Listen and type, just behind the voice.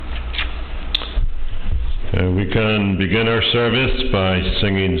We can begin our service by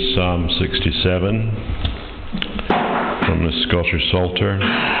singing Psalm 67 from the Scottish Psalter.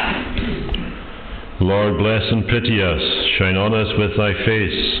 Lord, bless and pity us, shine on us with thy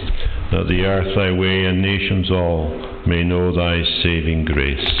face, that the earth thy way and nations all may know thy saving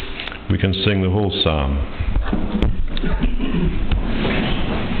grace. We can sing the whole psalm.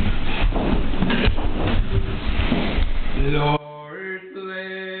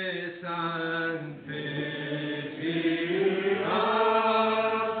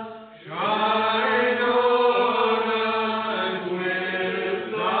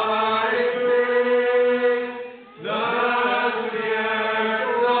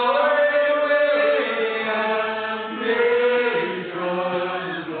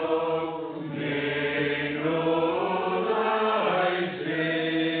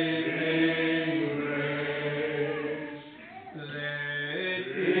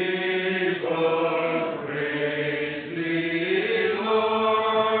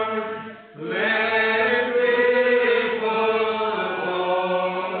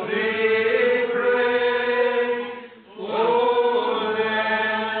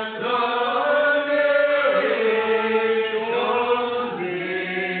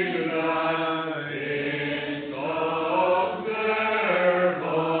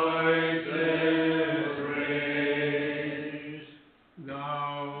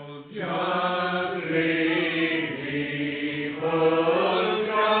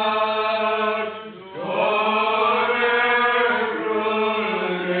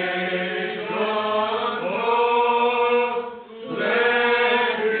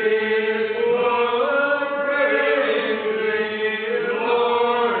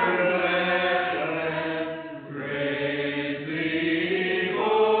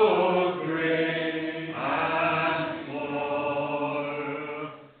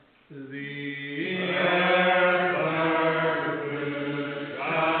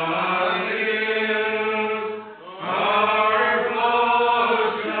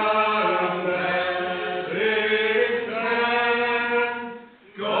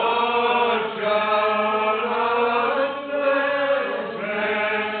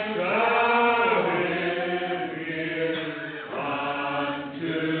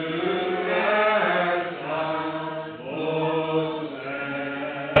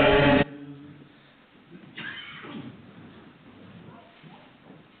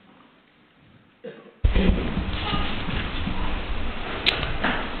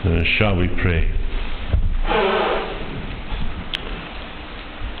 Lord, shall we pray?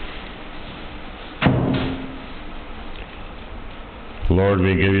 Lord,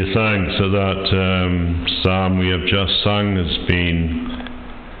 we give you thanks that that psalm we have just sung has been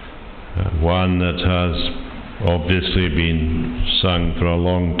one that has obviously been sung for a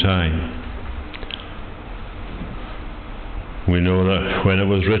long time. We know that when it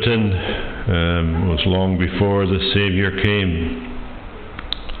was written, it was long before the Saviour came,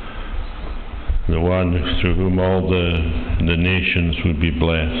 the one through whom all the nations would be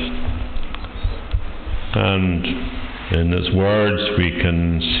blessed. And in his words we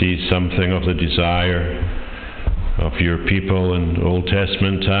can see something of the desire of your people in Old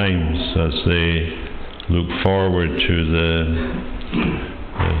Testament times as they look forward to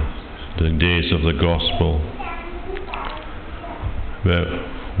the days of the gospel. But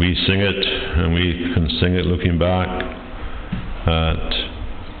we sing it, and we can sing it looking back at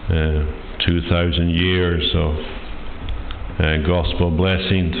 2,000 years of gospel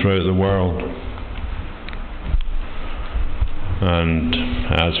blessing throughout the world. And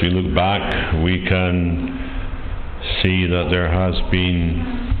as we look back, we can see that there has been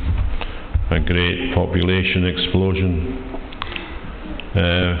a great population explosion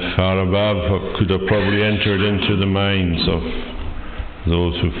far above what could have probably entered into the minds of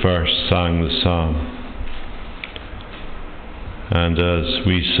those who first sang the psalm. And as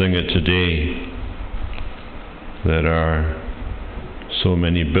we sing it today, there are so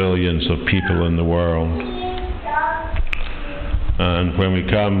many billions of people in the world. And when we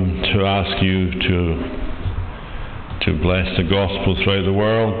come to ask you to bless the gospel throughout the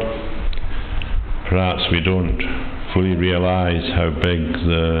world, perhaps we don't fully realize how big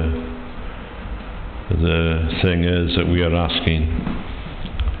the thing is that we are asking.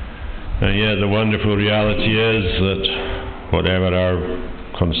 And yet the wonderful reality is that whatever our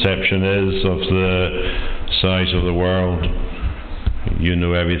conception is of the size of the world, you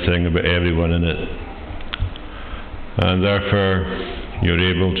know everything about everyone in it. And therefore you're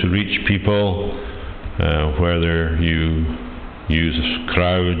able to reach people, whether you use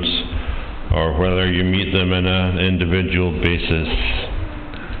crowds or whether you meet them on an individual basis.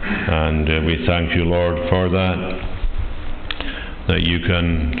 And we thank you, Lord, for that you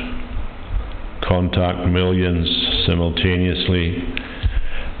can contact millions simultaneously,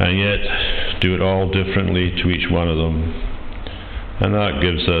 and yet do it all differently to each one of them. And that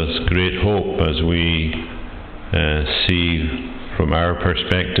gives us great hope as we see from our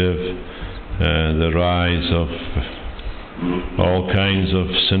perspective the rise of all kinds of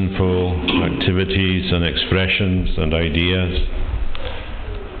sinful activities and expressions and ideas.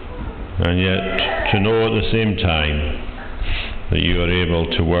 And yet to know at the same time that you are able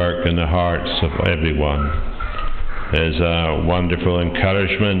to work in the hearts of everyone is a wonderful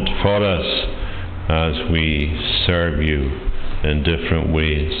encouragement for us as we serve you in different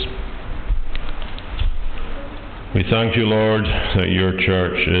ways. We thank you, Lord, that your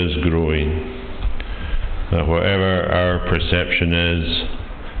church is growing, that whatever our perception is,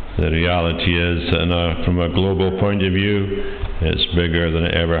 the reality is that from a global point of view, it's bigger than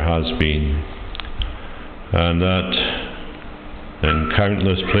it ever has been, and that in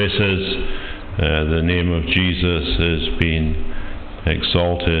countless places the name of Jesus is being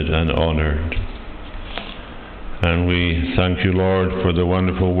exalted and honoured. And we thank you, Lord, for the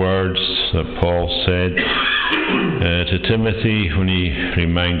wonderful words that Paul said to Timothy when he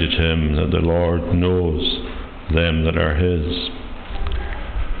reminded him that the Lord knows them that are his.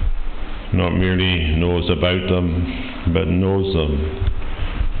 Not merely knows about them, but knows them.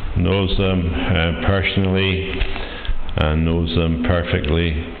 Knows them personally and knows them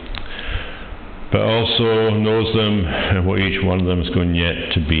perfectly, but also knows them and what each one of them is going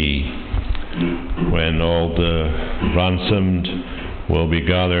yet to be when all the ransomed will be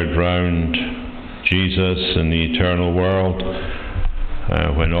gathered round Jesus in the eternal world,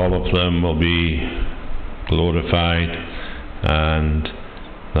 when all of them will be glorified. And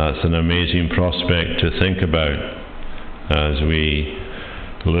that's an amazing prospect to think about as we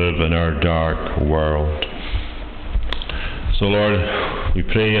live in our dark world. So Lord, we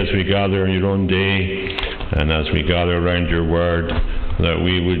pray as we gather in your own day and as we gather around your word that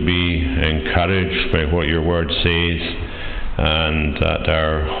we would be encouraged by what your word says, and that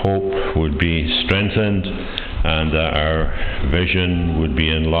our hope would be strengthened, and that our vision would be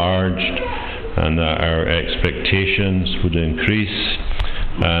enlarged, and that our expectations would increase,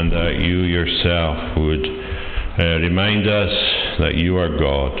 and that you yourself would remind us that you are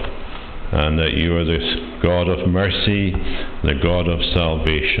God, and that you are the God of mercy, the God of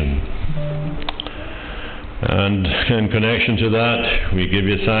salvation. And in connection to that, we give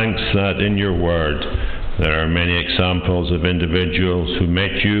you thanks that in your word there are many examples of individuals who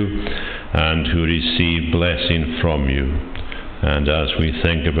met you and who received blessing from you. And as we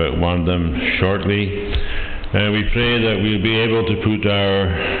think about one of them shortly, we pray that we'll be able to put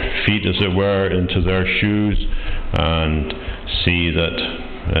our feet, as it were, into their shoes and see that,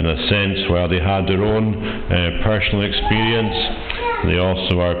 in a sense, while they had their own personal experience, they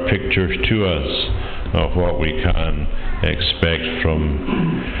also are pictures to us of what we can expect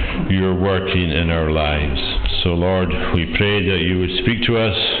from your working in our lives. So Lord, we pray that you would speak to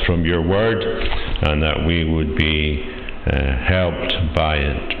us from your word and that we would be helped by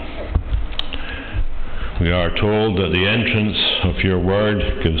it. We are told that the entrance of your word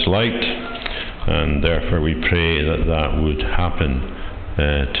gives light, and therefore we pray that that would happen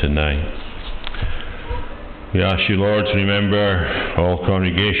tonight. We ask you, Lord, to remember all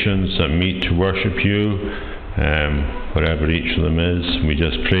congregations that meet to worship you, wherever each of them is. We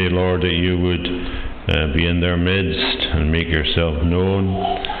just pray, Lord, that you would be in their midst and make yourself known,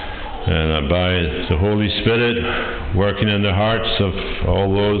 and that by the Holy Spirit working in the hearts of all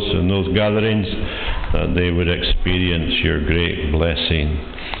those in those gatherings, that they would experience your great blessing,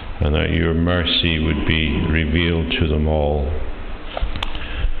 and that your mercy would be revealed to them all.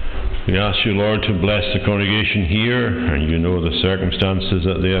 We ask you, Lord, to bless the congregation here, and you know the circumstances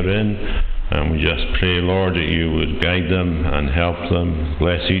that they are in, and we just pray, Lord, that you would guide them and help them,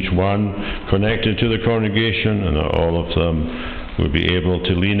 bless each one connected to the congregation, and that all of them would be able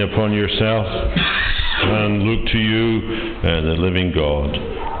to lean upon yourself and look to you, the living God,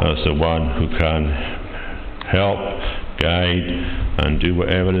 as the one who can help, guide, and do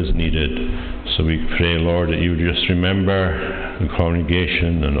whatever is needed. So we pray, Lord, that you would just remember the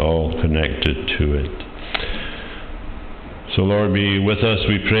congregation and all connected to it. So Lord, be with us,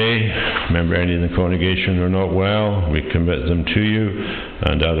 we pray. Remember any in the congregation who are not well, we commit them to you,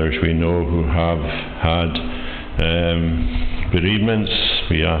 and others we know who have had bereavements.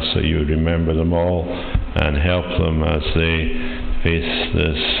 We ask that you would remember them all and help them as they face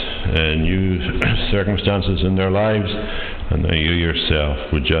this new circumstances in their lives, and that you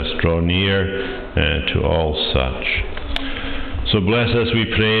yourself would just draw near to all such. So bless us, we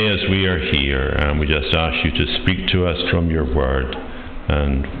pray, as we are here, and we just ask you to speak to us from your word.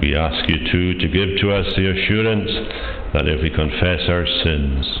 And we ask you too to give to us the assurance that if we confess our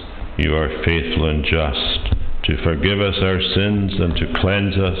sins, you are faithful and just to forgive us our sins and to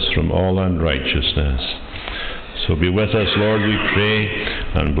cleanse us from all unrighteousness. So be with us, Lord, we pray,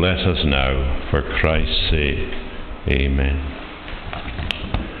 and bless us now, for Christ's sake. Amen.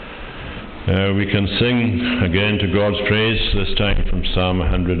 We can sing again to God's praise, this time from Psalm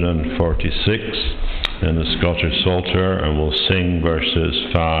 146 in the Scottish Psalter, and we'll sing verses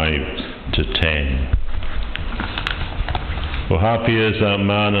 5 to 10. Oh, happy is that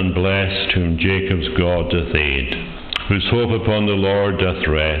man and blessed whom Jacob's God doth aid, whose hope upon the Lord doth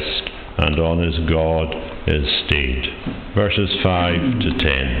rest, and on his God is stayed. Verses 5 to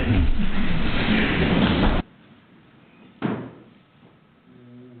 10.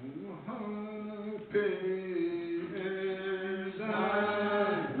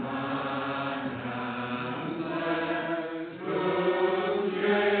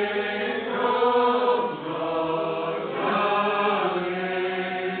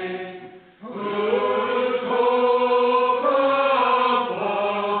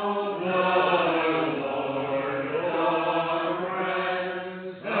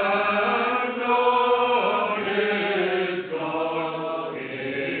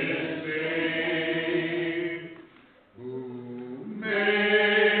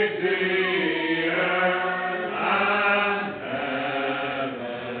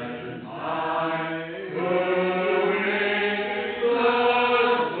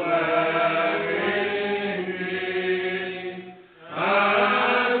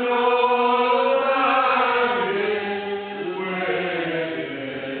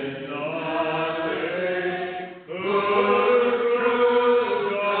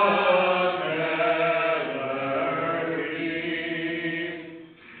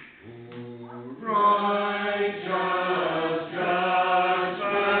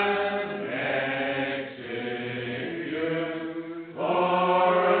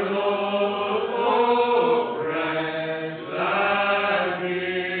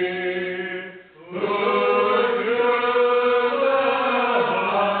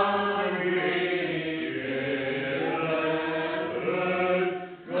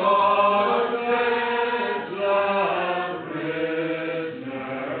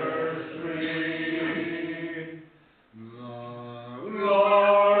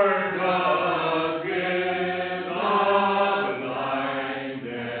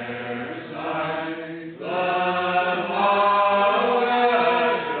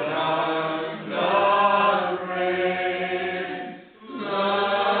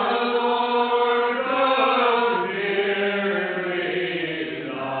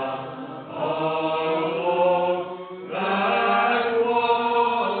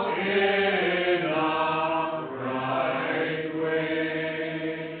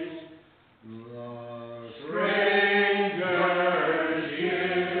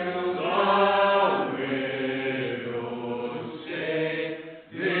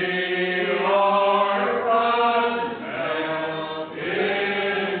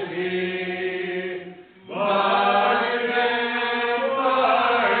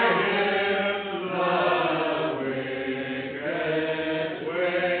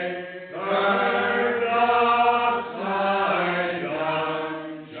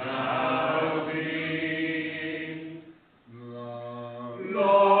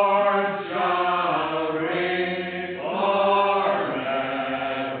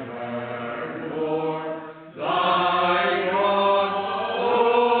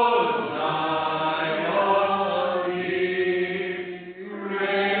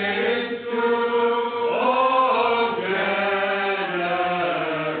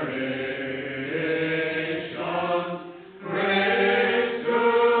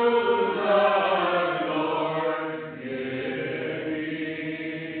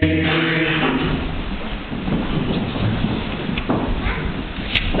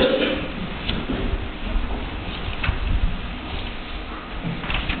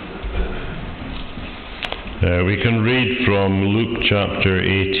 We can read from Luke chapter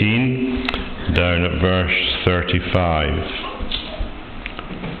 18 down at verse 35.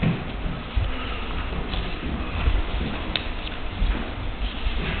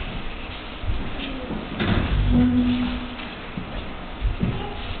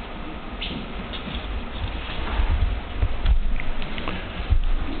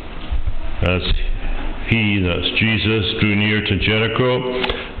 As he, that's Jesus, drew near to Jericho,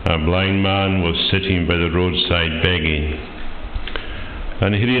 a blind man was sitting by the roadside begging.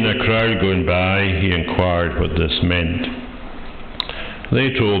 And hearing a crowd going by, he inquired what this meant. They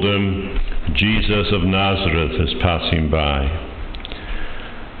told him, Jesus of Nazareth is passing by.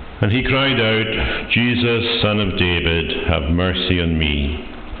 And he cried out, Jesus, Son of David, have mercy on me.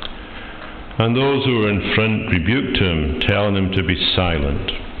 And those who were in front rebuked him, telling him to be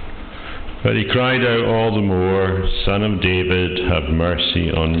silent. But he cried out all the more, Son of David, have mercy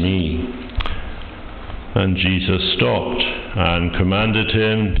on me. And Jesus stopped and commanded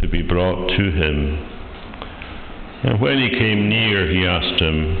him to be brought to him. And when he came near, he asked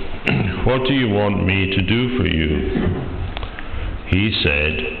him, What do you want me to do for you? He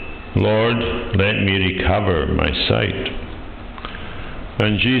said, Lord, let me recover my sight.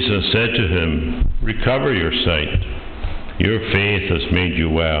 And Jesus said to him, Recover your sight. Your faith has made you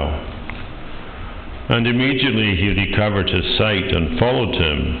well. And immediately he recovered his sight and followed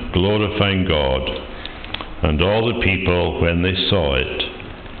him, glorifying God. And all the people, when they saw it,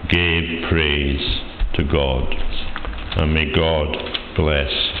 gave praise to God. And may God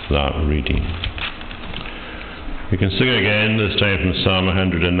bless that reading. We can sing again, this time from Psalm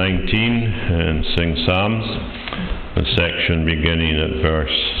 119, and sing Psalms, the section beginning at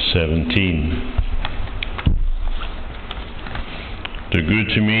verse 17. Do good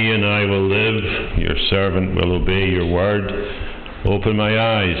to me, and I will live. Your servant will obey your word. Open my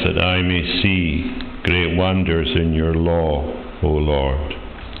eyes that I may see great wonders in your law, O Lord.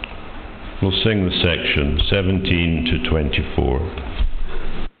 We'll sing the section 17 to 24.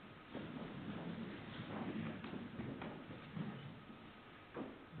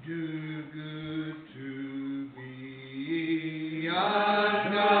 Do good to me, and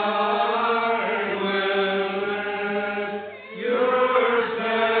I will live. Your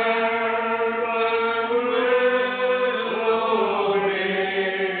servant will obey your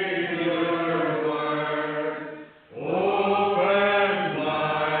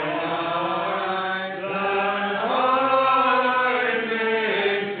word. Open my eyes that I may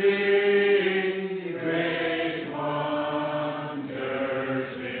see great wonders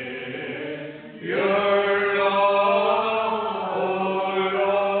in your law, O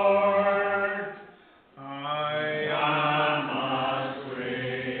Lord. I am a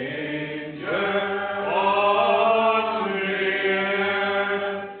stranger on the earth.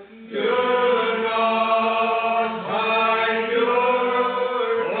 Do not hide your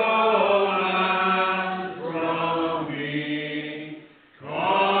commands from me.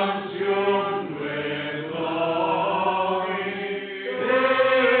 Consumed with glory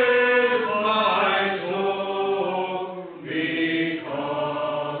is my soul, because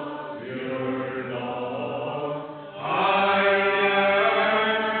your law I yearn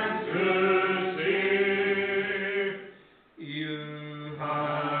to see. You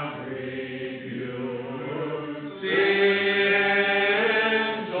have revealed the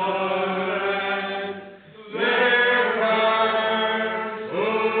insolent, their hearts who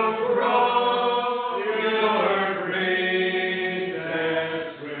cross your greatest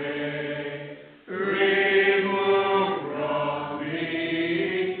way. Remove from me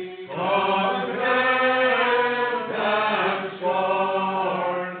contempt and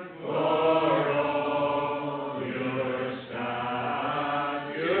scorn, for all your statutes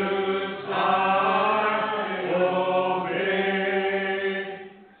I obey.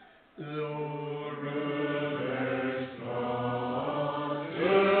 Though rulers plot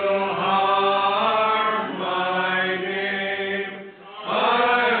to harm my name,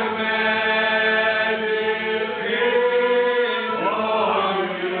 I'll meditate on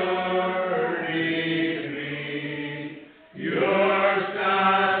your decree. Your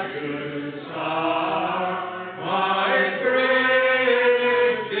statutes are my great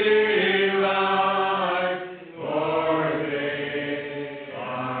delight, for they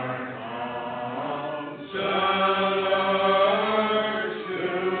are counselors to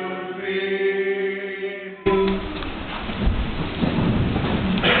me.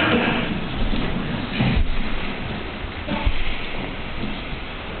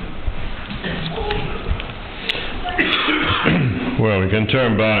 Well, we can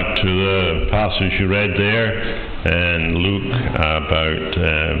turn back to the passage you read there in Luke about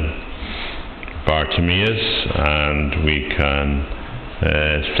Bartimaeus, and we can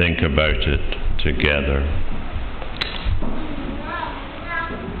think about it together.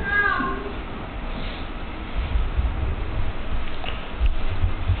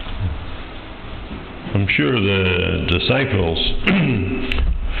 I'm sure the disciples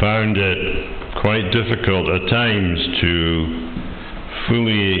found it quite difficult at times to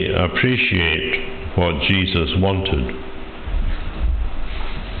fully appreciate what Jesus wanted.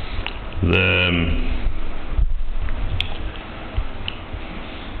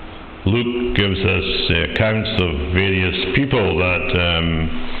 The Luke gives us accounts of various people that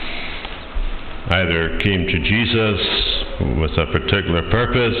either came to Jesus with a particular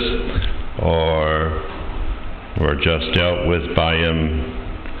purpose or were just dealt with by him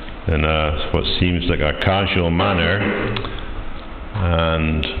in what seems like a casual manner,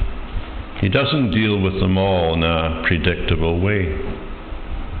 and he doesn't deal with them all in a predictable way.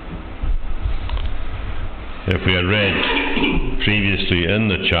 If we had read previously in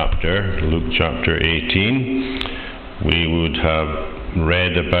the chapter, Luke chapter 18, we would have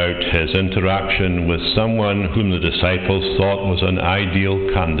read about his interaction with someone whom the disciples thought was an ideal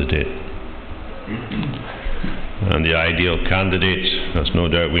candidate. And the ideal candidate, as no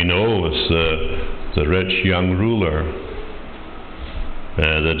doubt we know, was the rich young ruler.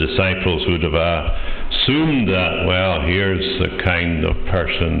 The disciples would have assumed that, well, here's the kind of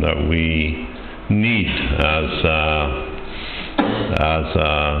person that we need as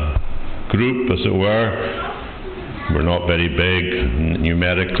a group, as it were. We're not very big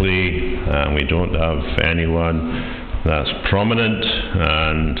numerically, and we don't have anyone that's prominent,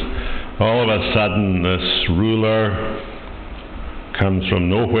 and all of a sudden this ruler comes from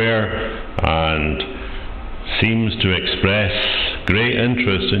nowhere and seems to express great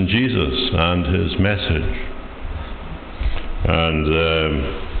interest in Jesus and his message. And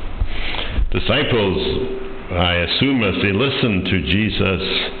disciples, I assume, as they listen to Jesus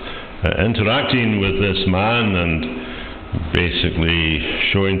interacting with this man and basically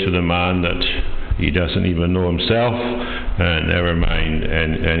showing to the man that he doesn't even know himself, never mind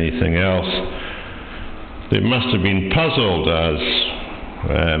anything else, they must have been puzzled as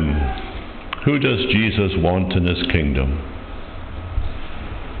who does Jesus want in his kingdom?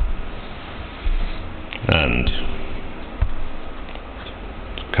 And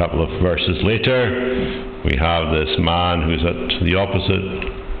a couple of verses later, we have this man who's at the opposite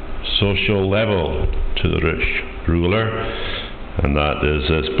social level to the rich ruler, and that is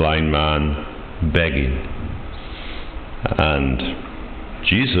this blind man begging. And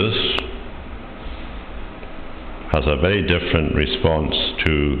Jesus has a very different response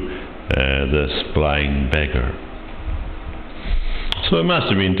to this blind beggar. So it must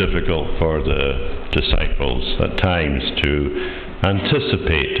have been difficult for the disciples at times to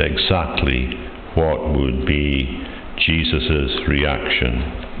anticipate exactly what would be Jesus' reaction.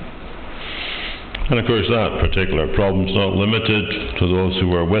 And of course that particular problem is not limited to those who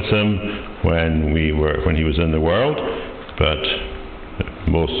were with him when he was in the world, but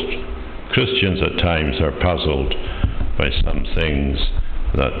most Christians at times are puzzled by some things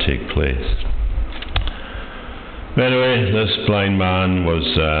that take place. Anyway, this blind man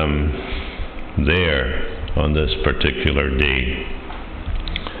was there on this particular day.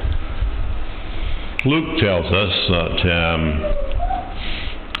 Luke tells us that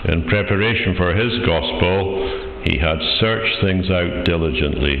in preparation for his gospel, he had searched things out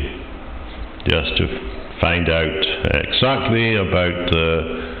diligently, just to find out exactly about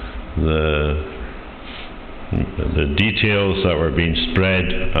the details that were being spread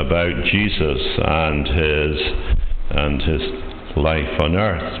about Jesus and his life on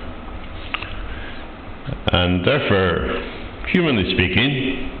earth. And therefore, humanly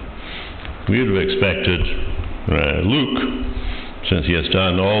speaking, we would have expected Luke, since he has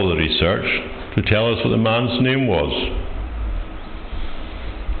done all the research, to tell us what the man's name was.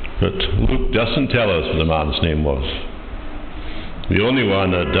 But Luke doesn't tell us what the man's name was. The only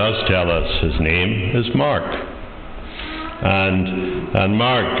one that does tell us his name is Mark. And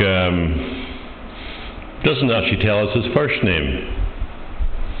Mark doesn't actually tell us his first name,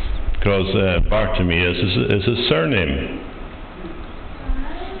 because Bartimaeus is his surname.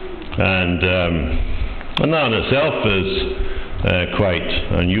 And that in itself is quite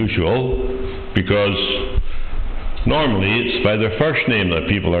unusual, because normally it's by their first name that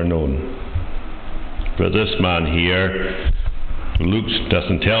people are known. But this man here, Luke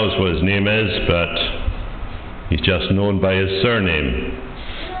doesn't tell us what his name is, but he's just known by his surname.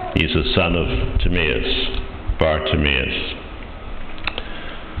 He's the son of Timaeus, Bartimaeus.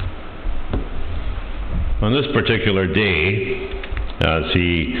 On this particular day, as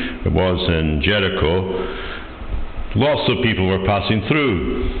he was in Jericho, lots of people were passing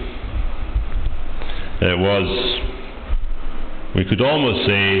through. It was, we could almost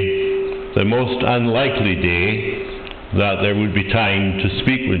say, the most unlikely day that there would be time to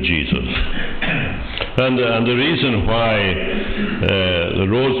speak with Jesus. And the reason why the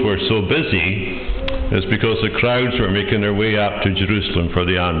roads were so busy is because the crowds were making their way up to Jerusalem for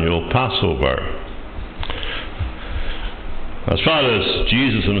the annual Passover. As far as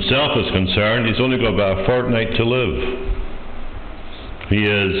Jesus himself is concerned, he's only got about a fortnight to live. He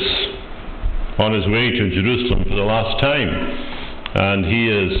is on his way to Jerusalem for the last time. And he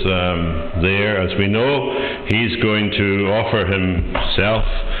is there, as we know. He's going to offer himself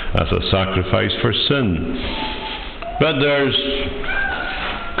as a sacrifice for sin. But there's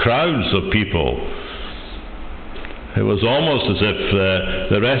crowds of people. It was almost as if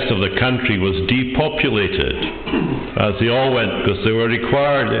the rest of the country was depopulated as they all went, because they were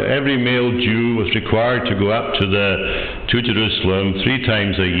required, every male Jew was required to go up to Jerusalem 3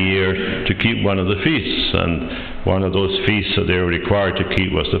 times a year to keep one of the feasts. And one of those feasts that they were required to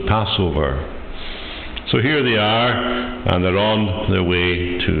keep was the Passover. So here they are, and they're on their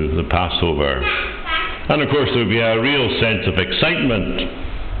way to the Passover. And of course there would be a real sense of excitement,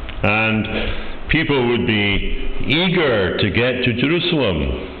 and people would be eager to get to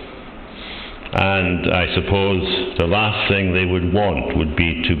Jerusalem. And I suppose the last thing they would want would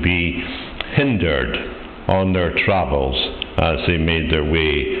be to be hindered on their travels as they made their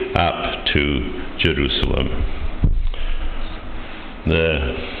way up to Jerusalem.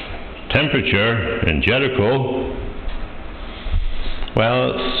 The temperature in Jericho,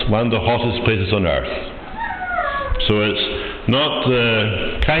 well, it's one of the hottest places on earth. So it's not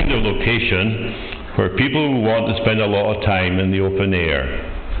the kind of location where people want to spend a lot of time in the open air.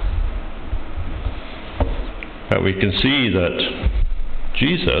 But we can see that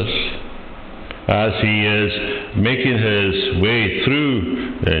Jesus, as he is making his way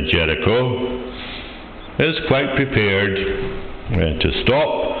through Jericho, is quite prepared to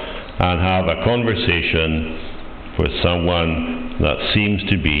stop and have a conversation with someone that seems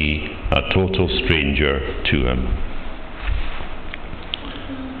to be a total stranger to him.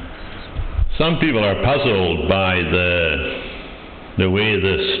 Some people are puzzled by the way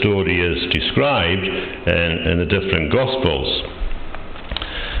this story is described in the different Gospels.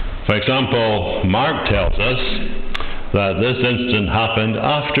 For example, Mark tells us that this incident happened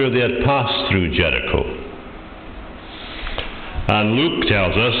after they had passed through Jericho. And Luke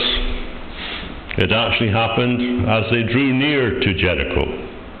tells us it actually happened as they drew near to Jericho.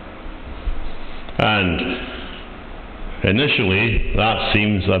 And initially, that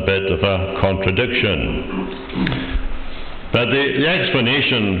seems a bit of a contradiction. But the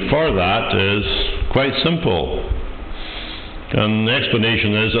explanation for that is quite simple. And the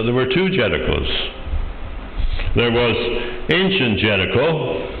explanation is that there were 2 Jerichos. There was ancient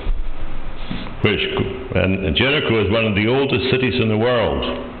Jericho, and Jericho is one of the oldest cities in the world.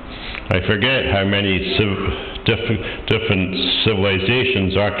 I forget how many different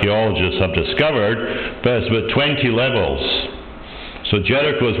civilizations archaeologists have discovered, but it's about 20 levels. So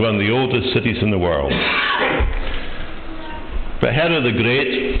Jericho is one of the oldest cities in the world. But Herod the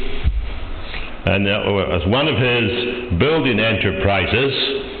Great, and as one of his building enterprises,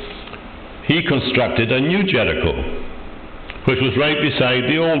 he constructed a new Jericho, which was right beside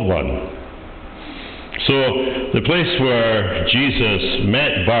the old one. So the place where Jesus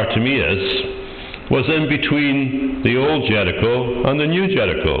met Bartimaeus was in between the old Jericho and the new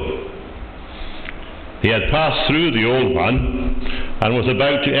Jericho. He had passed through the old one and was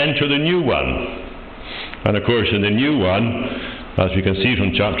about to enter the new one. And of course in the new one, as we can see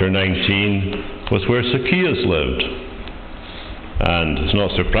from chapter 19, was where Zacchaeus lived. And it's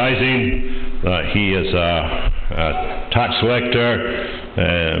not surprising that he is a tax collector,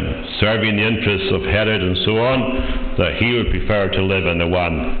 serving the interests of Herod and so on, that he would prefer to live in the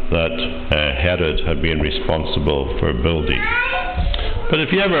one that Herod had been responsible for building. But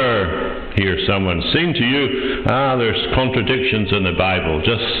if you ever hear someone saying to you, there's contradictions in the Bible,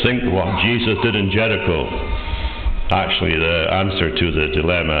 just think what Jesus did in Jericho. Actually, the answer to the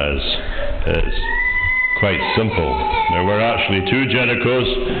dilemma is quite simple. There were actually 2 Jerichos,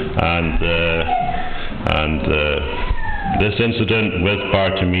 and this incident with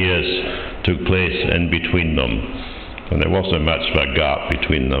Bartimaeus took place in between them, and there wasn't much of a gap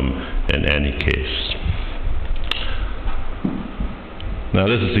between them in any case. Now,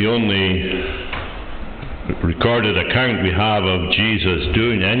 this is the only recorded account we have of Jesus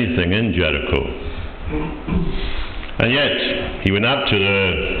doing anything in Jericho. And yet, he went up to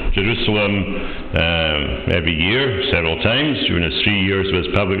Jerusalem every year, several times, during his 3 years of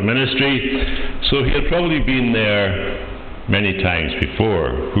his public ministry. So he had probably been there many times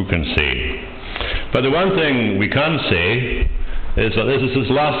before, who can say. But the one thing we can say is that this is his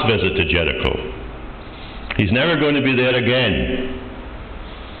last visit to Jericho. He's never going to be there again.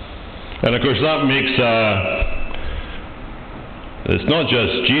 And of course that makes it's not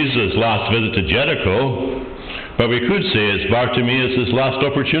just Jesus' last visit to Jericho, but we could say it's Bartimaeus' last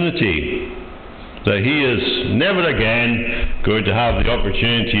opportunity, that he is never again going to have the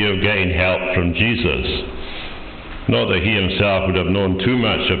opportunity of getting help from Jesus. Not that he himself would have known too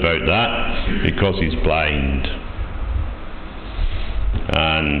much about that, because he's blind.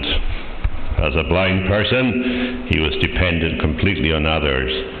 And as a blind person, he was dependent completely on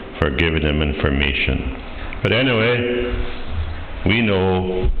others for giving him information. But anyway, we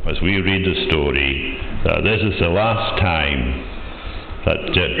know, as we read the story, that this is the last time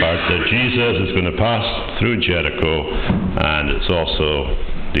that Jesus is going to pass through Jericho, and it's also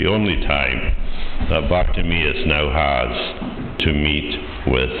the only time that Bartimaeus now has to meet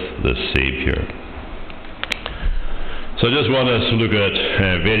with the Saviour. So I just want us to look at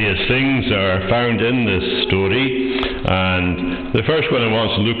various things that are found in this story, and the first one I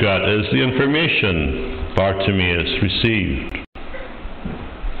want to look at is the information Bartimaeus received.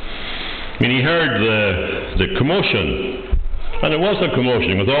 I mean, he heard the commotion, and it was a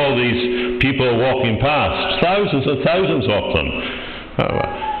commotion with all these people walking past, thousands and thousands of them.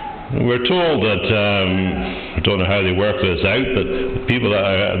 We're told that, I don't know how they work this out, but people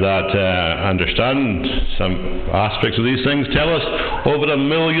that understand some aspects of these things tell us over 1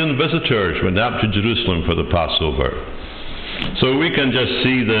 million visitors went up to Jerusalem for the Passover. So we can just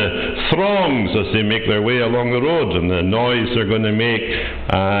see the throngs as they make their way along the road and the noise they're going to make.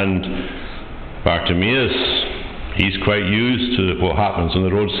 And Bartimaeus, he's quite used to what happens on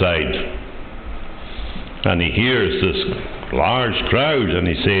the roadside. And he hears this large crowd and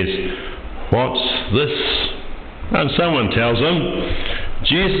he says, "What's this?" And someone tells him,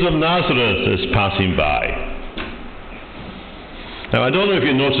 "Jesus of Nazareth is passing by." Now I don't know if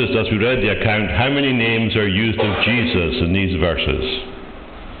you noticed as we read the account how many names are used of Jesus in these verses.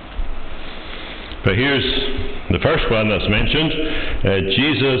 But here's the first one that's mentioned,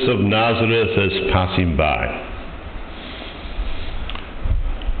 Jesus of Nazareth is passing by.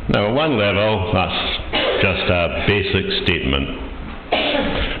 Now at one level that's just a basic statement.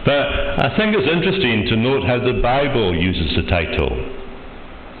 But I think it's interesting to note how the Bible uses the title,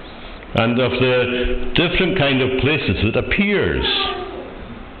 and of the different kind of places it appears,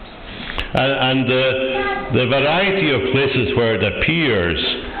 and the variety of places where it appears.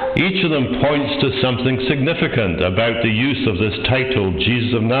 Each of them points to something significant about the use of this title,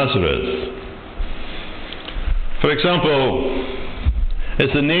 Jesus of Nazareth. For example,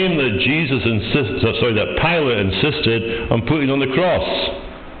 it's the name that that Pilate insisted on putting on the cross.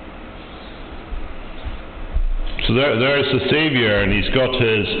 So there's the Saviour, and he's got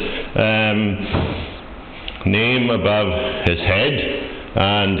his name above his head,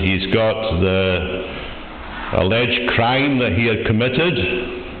 and he's got the alleged crime that he had committed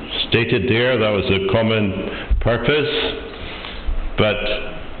stated there. That was the common purpose. But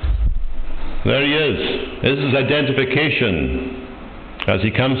there he is. This is identification. As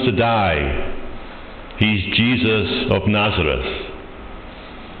he comes to die, he's Jesus of Nazareth.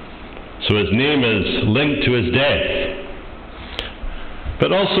 So his name is linked to his death,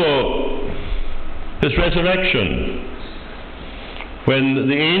 but also his resurrection. When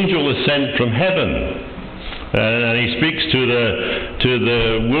the angel is sent from heaven, and he speaks to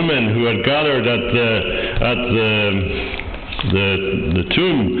the woman who had gathered at the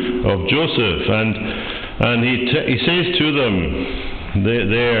tomb of Joseph, and he says to them,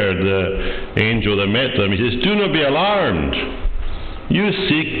 the angel that met them, he says, "Do not be alarmed. You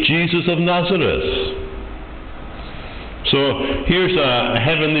seek Jesus of Nazareth." So here's a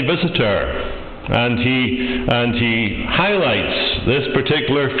heavenly visitor, and he highlights this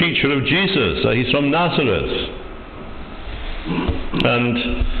particular feature of Jesus, that he's from Nazareth. And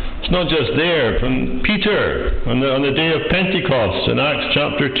it's not just there. From Peter on the day of Pentecost in Acts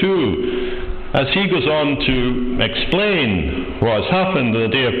chapter 2, as he goes on to explain what has happened on the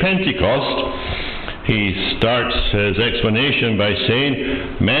day of Pentecost, he starts his explanation by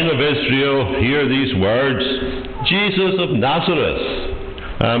saying, "Men of Israel, hear these words, Jesus of Nazareth,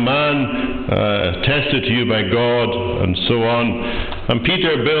 a man tested to you by God," and so on. And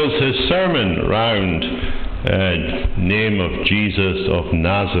Peter builds his sermon round name of Jesus of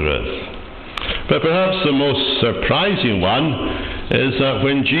Nazareth. But perhaps the most surprising one is that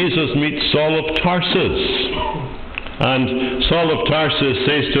when Jesus meets Saul of Tarsus, and Saul of Tarsus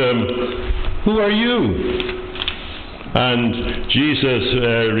says to him, "Who are you?" And Jesus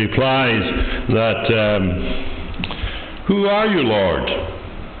replies that, "Who are you, Lord?"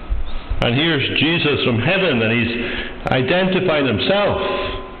 And here's Jesus from heaven, and he's identifying himself,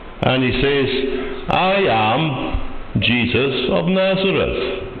 and he says, "I am Jesus of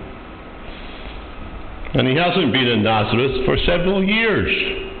Nazareth." And he hasn't been in Nazareth for several years,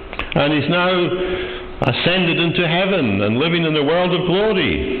 and he's now ascended into heaven and living in the world of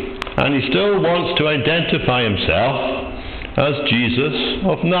glory, and he still wants to identify himself as Jesus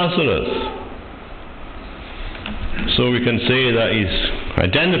of Nazareth. So we can say that he's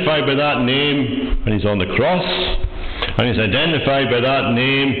identified by that name when he's on the cross, and he's identified by that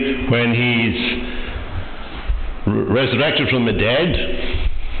name when he's resurrected from the dead,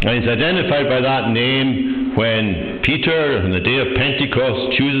 and he's identified by that name when Peter, on the day of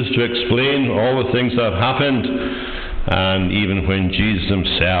Pentecost, chooses to explain all the things that have happened, and even when Jesus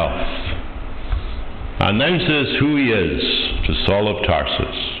himself announces who he is to Saul of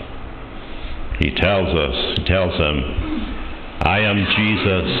Tarsus. He tells him, I am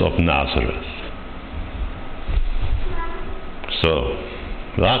Jesus of Nazareth. So,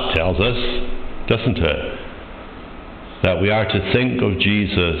 that tells us, doesn't it, that we are to think of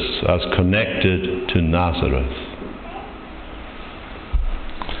Jesus as connected to Nazareth.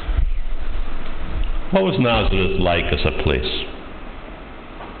 What was Nazareth like as a place?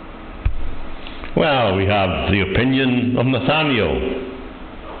 Well, we have the opinion of Nathanael.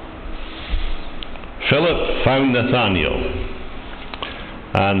 Philip found Nathanael,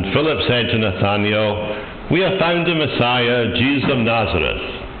 and Philip said to Nathanael, we have found the Messiah, Jesus of Nazareth.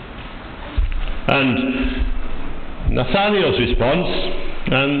 And Nathanael's response,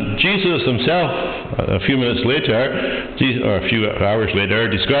 and Jesus himself, a few minutes later, or a few hours later,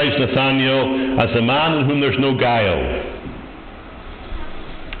 describes Nathanael as a man in whom there's no guile.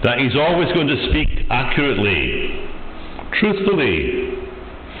 That he's always going to speak accurately, truthfully.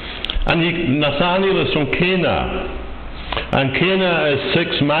 And Nathanael is from Cana, and Cana is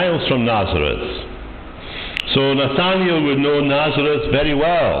 6 miles from Nazareth. So Nathanael would know Nazareth very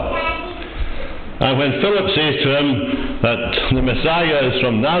well. And when Philip says to him that the Messiah is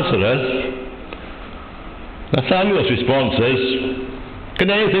from Nazareth, Nathanael's response is, can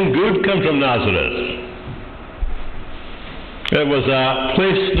anything good come from Nazareth? It was a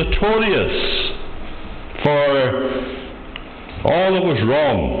place notorious for all that was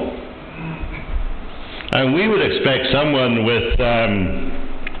wrong. And we would expect someone with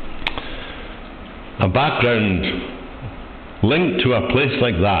a background linked to a place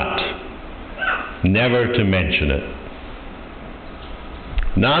like that never to mention it.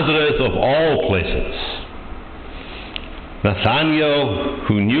 Nazareth of all places. Nathanael,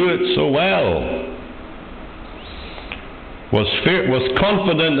 who knew it so well, was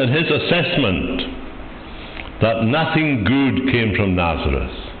confident in his assessment that nothing good came from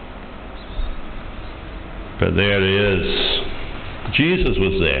Nazareth. But there he is. Jesus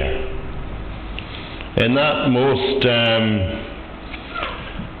was there. In that most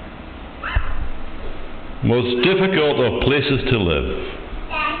difficult of places to live,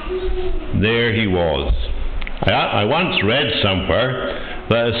 there he was. I once read somewhere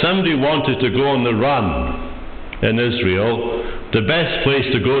that if somebody wanted to go on the run in Israel, the best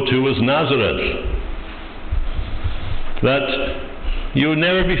place to go to was Nazareth. That you would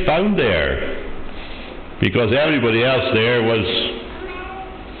never be found there, because everybody else there was,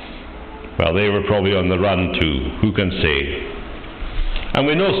 well, they were probably on the run too, who can say. And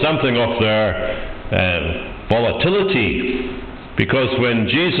we know something of their volatility, because when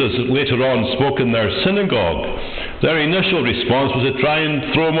Jesus later on spoke in their synagogue, their initial response was to try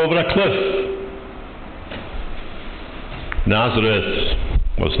and throw him over a cliff. Nazareth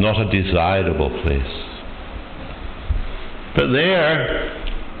was not a desirable place. But there,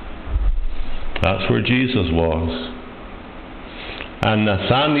 that's where Jesus was. And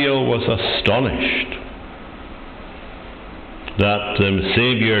Nathanael was astonished that the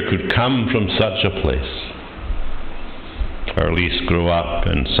Saviour could come from such a place, or at least grow up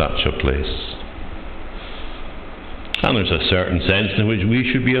in such a place. And there's a certain sense in which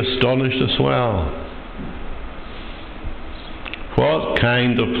we should be astonished as well. What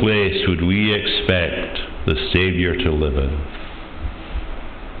kind of place would we expect the Saviour to live in?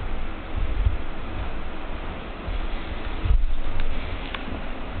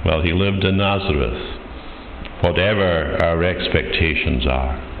 Well, he lived in Nazareth, whatever our expectations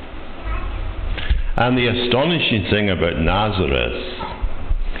are. And the astonishing thing about Nazareth,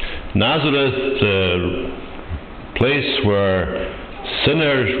 the place where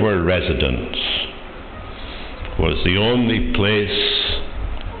sinners were residents, was the only place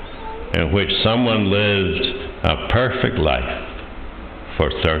in which someone lived a perfect life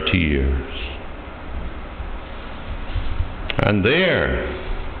for 30 years. And there,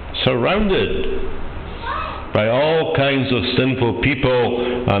 surrounded by all kinds of sinful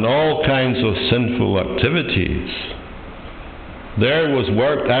people and all kinds of sinful activities, there was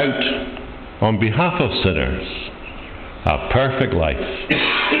worked out on behalf of sinners a perfect life.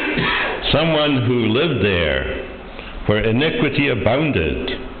 Someone who lived there where iniquity abounded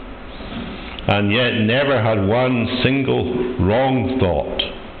and yet never had one single wrong thought,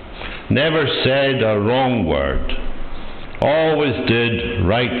 never said a wrong word, always did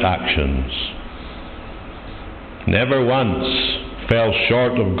right actions, never once fell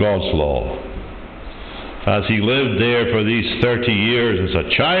short of God's law. As he lived there for these 30 years as a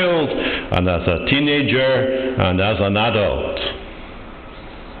child and as a teenager and as an adult,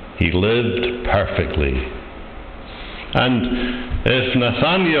 he lived perfectly. And if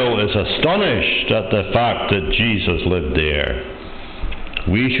Nathanael is astonished at the fact that Jesus lived there,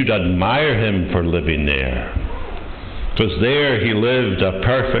 we should admire him for living there, because there he lived a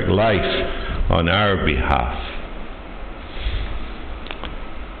perfect life on our behalf.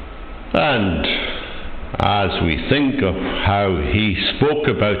 And as we think of how he spoke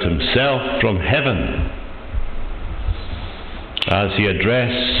about himself from heaven, as he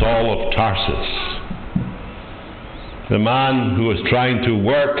addressed Saul of Tarsus, the man who was trying to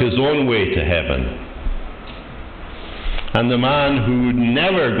work his own way to heaven, and the man who would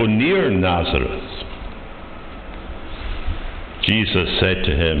never go near Nazareth, Jesus said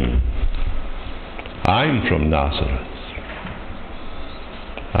to him, I'm from Nazareth.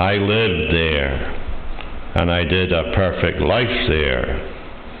 I lived there, and I did a perfect life there.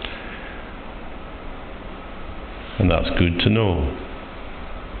 And that's good to know.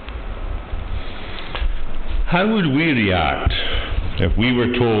 How would we react if we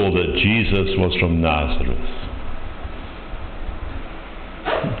were told that Jesus was from Nazareth?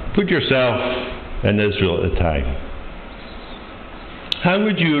 Put yourself in Israel at the time. How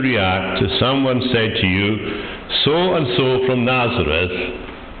would you react if someone said to you, so and so from Nazareth,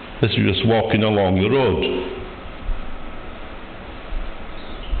 as you're just walking along the road?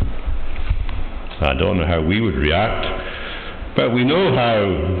 I don't know how we would react, but we know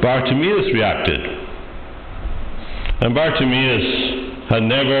how Bartimaeus reacted. And Bartimaeus had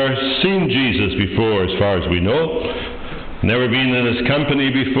never seen Jesus before, as far as we know, never been in his company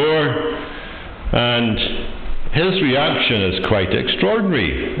before, and his reaction is quite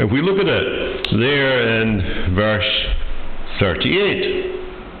extraordinary. If we look at it there in verse 38,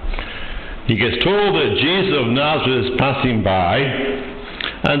 he gets told that Jesus of Nazareth is passing by,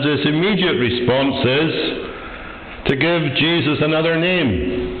 and his immediate response is to give Jesus another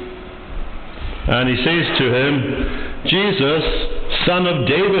name. And he says to him, Jesus, Son of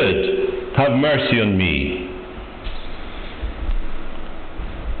David, have mercy on me.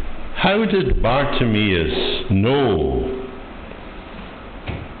 How did Bartimaeus know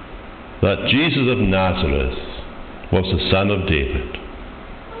that Jesus of Nazareth was the Son of David?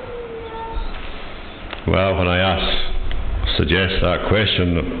 Well, when I suggest that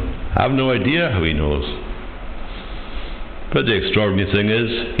question, I have no idea how he knows. But the extraordinary thing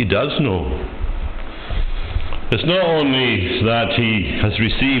is, he does know. It's not only that he has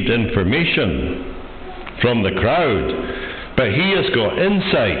received information from the crowd, but he has got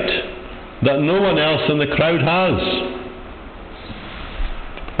insight that no one else in the crowd has.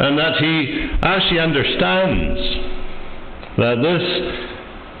 And that he actually understands that this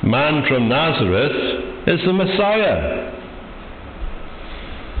man from Nazareth is the Messiah.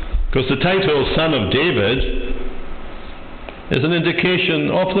 Because the title Son of David is an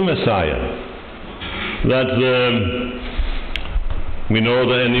indication of the Messiah. We know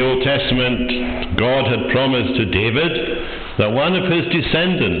that in the Old Testament God had promised to David that one of his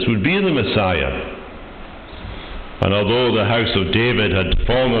descendants would be the Messiah. And although the house of David had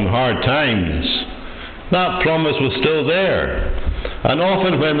fallen on hard times, that promise was still there. And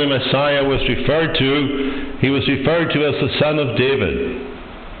often when the Messiah was referred to, he was referred to as the Son of David.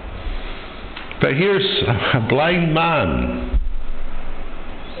 But here's a blind man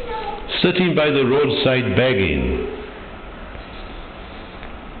sitting by the roadside begging,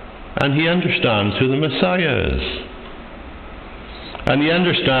 and he understands who the Messiah is. And he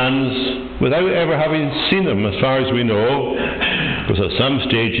understands, without ever having seen him, as far as we know, because at some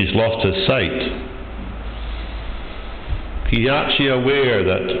stage he's lost his sight, he's actually aware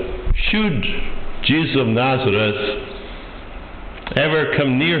that should Jesus of Nazareth ever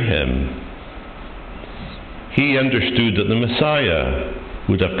come near him, he understood that the Messiah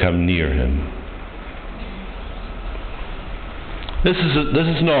would have come near him. This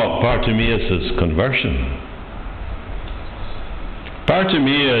is not Bartimaeus' conversion.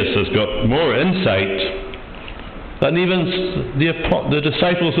 Bartimaeus has got more insight than even the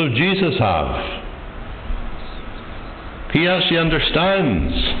disciples of Jesus have. He actually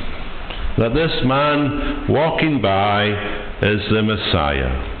understands that this man walking by is the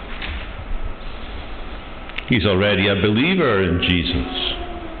Messiah. He's already a believer in Jesus,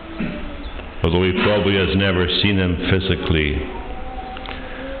 although he probably has never seen him physically.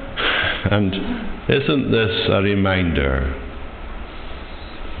 And isn't this a reminder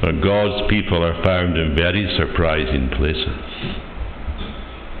that God's people are found in very surprising places.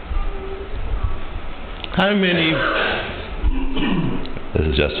 How many, this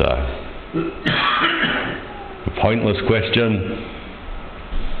is just a pointless question,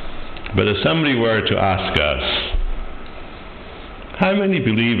 but if somebody were to ask us, how many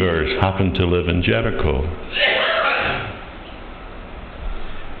believers happen to live in Jericho?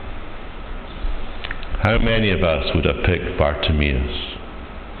 How many of us would have picked Bartimaeus?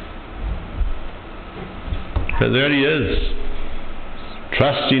 But there he is,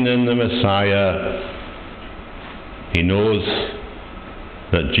 trusting in the Messiah. He knows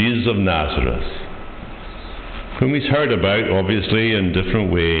that Jesus of Nazareth, whom he's heard about obviously in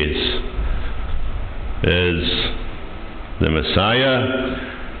different ways, is the Messiah,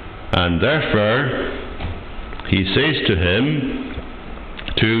 and therefore he says to him,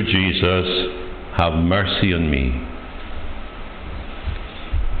 to Jesus, have mercy on me.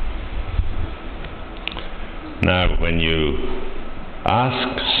 Now, when you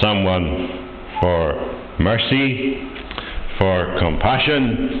ask someone for mercy, for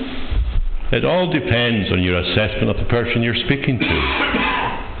compassion, it all depends on your assessment of the person you're speaking to.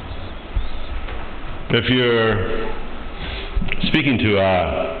 If you're speaking to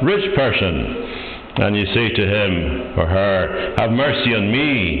a rich person and you say to him or her, have mercy on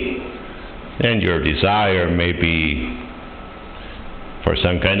me, then your desire may be for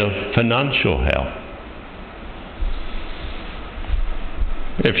some kind of financial help.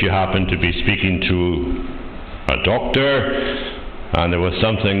 If you happen to be speaking to a doctor and there was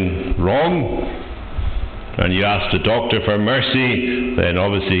something wrong and you asked the doctor for mercy, then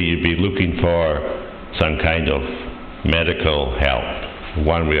obviously you'd be looking for some kind of medical help,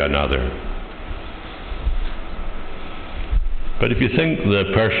 one way or another. But if you think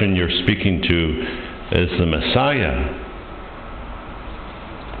the person you're speaking to is the Messiah,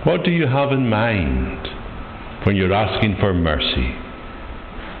 what do you have in mind when you're asking for mercy?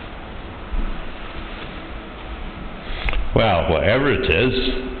 Well, whatever it is,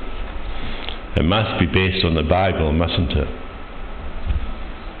 it must be based on the Bible, mustn't it?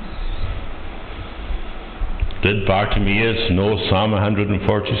 Did Bartimaeus know Psalm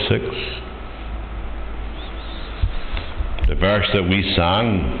 146? The verse that we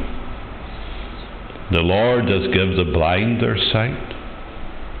sang, the Lord does give the blind their sight.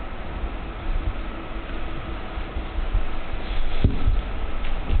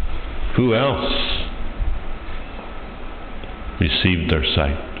 Who else received their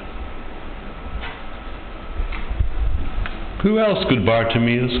sight? Who else could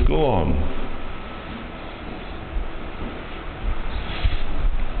Bartimaeus go on?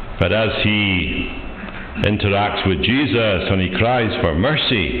 But as he interacts with Jesus and he cries for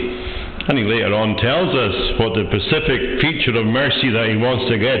mercy, and he later on tells us what the specific feature of mercy that he wants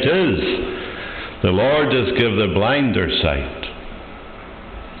to get is, the Lord does give the blind their sight.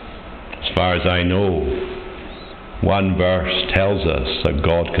 As far as I know, one verse tells us that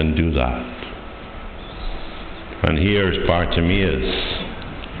God can do that. And here's Bartimaeus,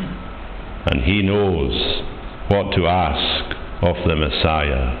 and he knows what to ask of the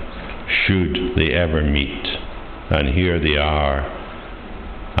Messiah should they ever meet. And here they are,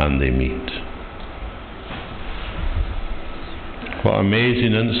 and they meet. What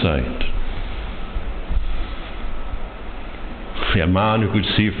amazing insight. A man who could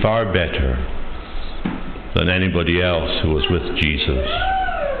see far better than anybody else who was with Jesus.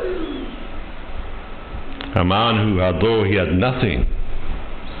 A man who, although he had nothing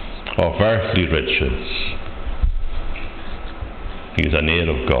of earthly riches, he was an heir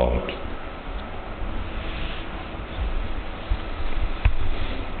of God.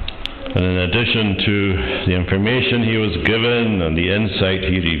 And in addition to the information he was given and the insight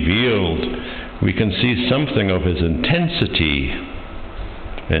he revealed, we can see something of his intensity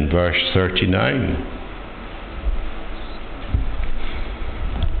in verse 39.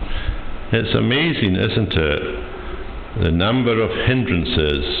 It's amazing, isn't it, the number of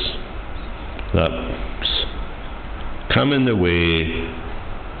hindrances that come in the way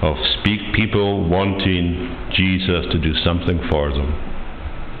of people wanting Jesus to do something for them.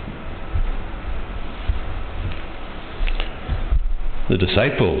 The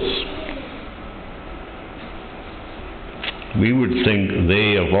disciples, we would think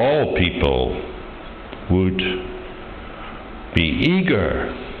they of all people would be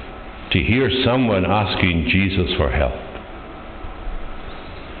eager to hear someone asking Jesus for help.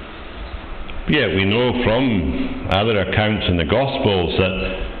 Yet we know from other accounts in the Gospels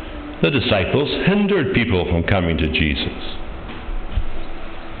that the disciples hindered people from coming to Jesus.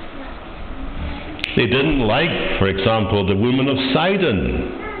 They didn't like, for example, the woman of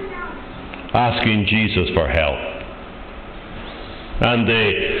Sidon asking Jesus for help. And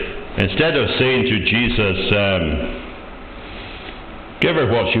they, instead of saying to Jesus, give her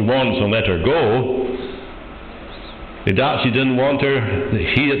what she wants and let her go, they actually didn't want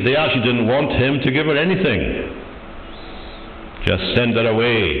him to give her anything. Just send her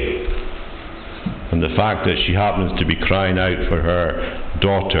away. And the fact that she happens to be crying out for her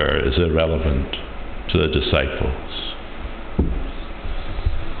daughter is irrelevant to the disciples.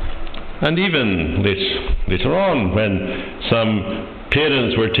 And even later on, when some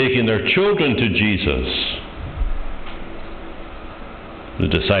parents were taking their children to Jesus, the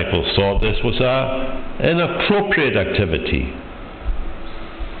disciples thought this was an inappropriate activity.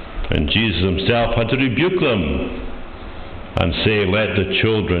 And Jesus himself had to rebuke them and say, let the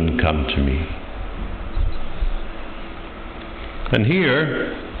children come to me. And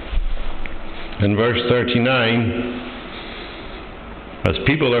here, in verse 39, as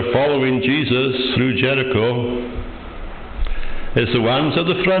people are following Jesus through Jericho, it's the ones at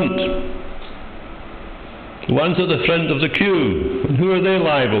the front. The ones at the front of the queue. And who are they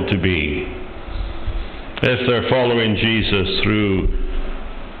liable to be if they're following Jesus through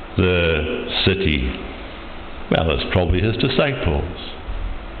the city? Well, it's probably his disciples.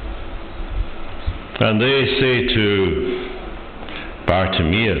 And they say to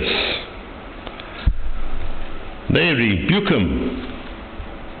Bartimaeus, they rebuke him,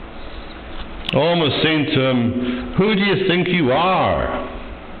 almost saying to him, who do you think you are?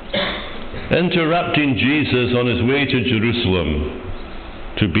 Interrupting Jesus on his way to Jerusalem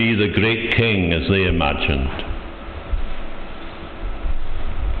to be the great king as they imagined.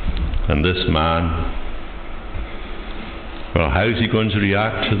 And this man, well, how's he going to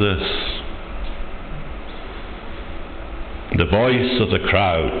react to this? The voice of the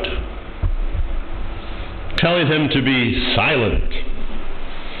crowd telling him to be silent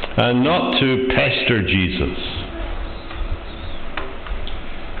and not to pester Jesus.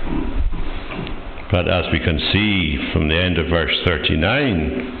 But as we can see from the end of verse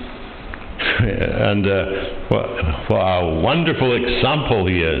 39, and what a wonderful example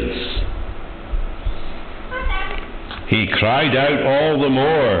he is. He cried out all the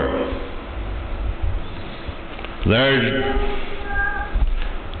more.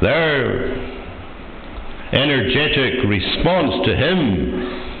 Their energetic response to him,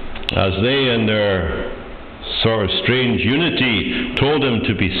 as they in their sort of strange unity told him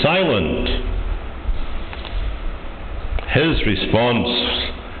to be silent, his response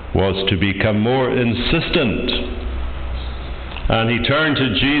was to become more insistent. And he turned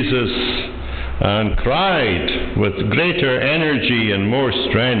to Jesus and cried with greater energy and more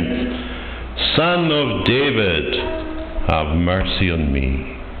strength, Son of David, have mercy on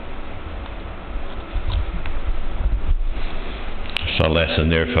me. There's a lesson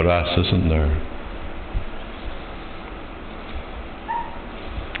there for us, isn't there?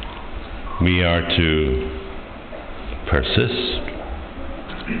 We are to persist,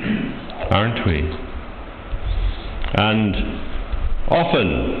 aren't we? And often,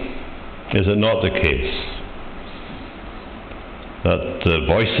 is it not the case that the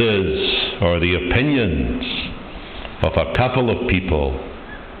voices or the opinions of a couple of people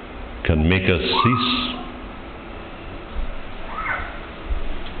can make us cease?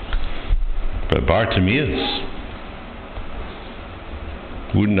 But Bartimaeus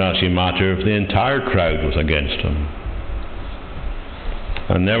wouldn't actually matter if the entire crowd was against him.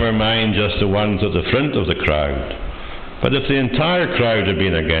 And never mind just the ones at the front of the crowd. But if the entire crowd had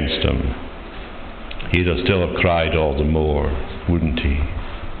been against him, he'd have still have cried all the more, wouldn't he?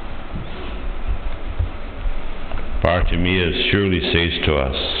 Bartimaeus surely says to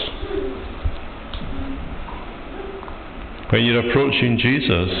us, when you're approaching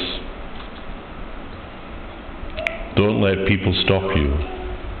Jesus, don't let people stop you.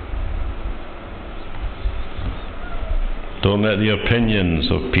 Don't let the opinions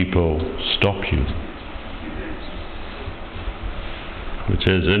of people stop you. Which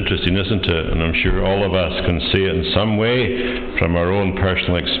is interesting, isn't it? And I'm sure all of us can see it in some way from our own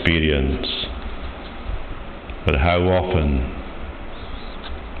personal experience. But how often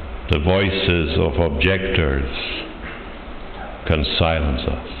the voices of objectors can silence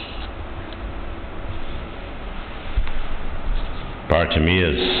us.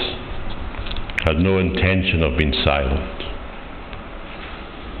 Bartimaeus had no intention of being silent.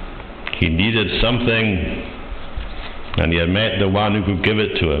 He needed something, and he had met the one who could give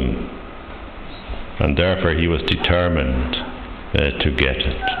it to him, and therefore he was determined to get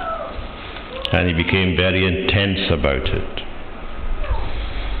it. And he became very intense about it.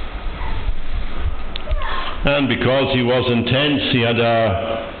 And because he was intense, he had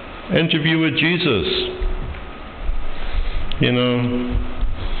interview with Jesus. You know,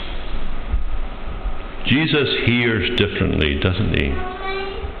 Jesus hears differently, doesn't he?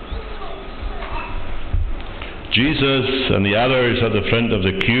 Jesus and the others at the front of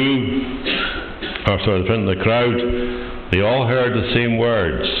the the front of the crowd, they all heard the same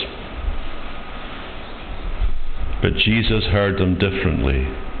words. But Jesus heard them differently.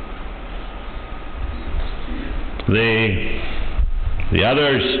 The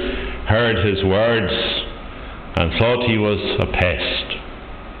others heard his words and thought he was a pest.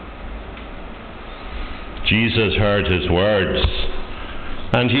 Jesus heard his words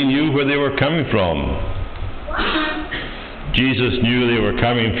and he knew where they were coming from. Jesus knew they were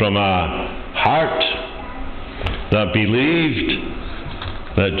coming from a heart that believed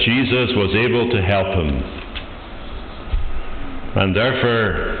that Jesus was able to help him. And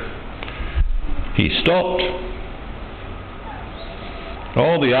therefore, he stopped.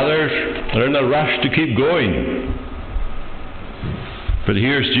 All the others are in a rush to keep going. But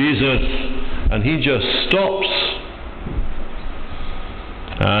here's Jesus, and he just stops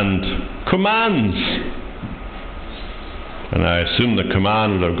and commands. And I assume the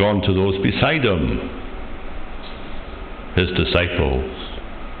command would have gone to those beside him, his disciples,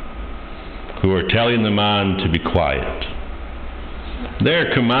 who were telling the man to be quiet. They're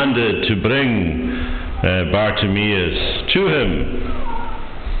commanded to bring Bartimaeus to him.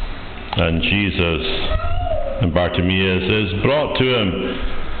 And Bartimaeus is brought to him.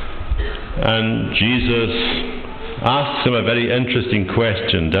 And Jesus asks him a very interesting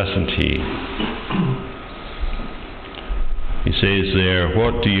question, doesn't he? He says there,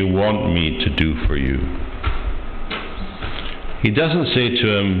 "What do you want me to do for you?" He doesn't say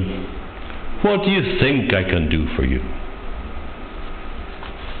to him, "What do you think I can do for you?"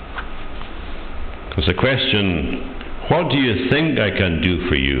 Because the question, "What do you think I can do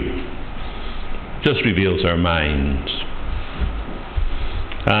for you?" just reveals our minds.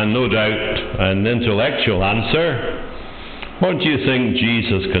 And no doubt an intellectual answer, "What do you think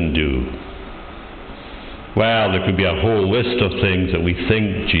Jesus can do?" Well, there could be a whole list of things that we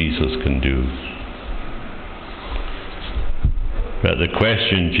think Jesus can do. But the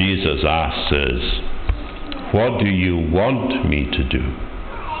question Jesus asks is, "What do you want me to do?"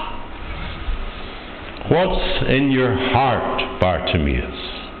 What's in your heart,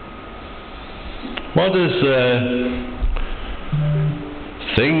 Bartimaeus? What is the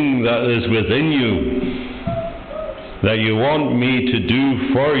thing that is within you that you want me to do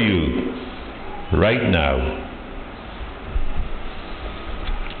for you right now?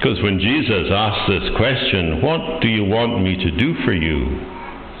 Because when Jesus asks this question, "What do you want me to do for you?"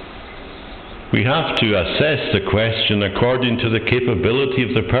 we have to assess the question according to the capability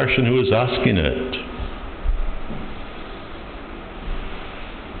of the person who is asking it.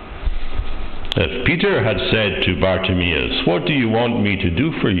 If Peter had said to Bartimaeus, "What do you want me to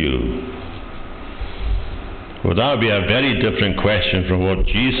do for you?" well, that would be a very different question from what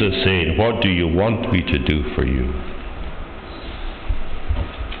Jesus is saying, "What do you want me to do for you?"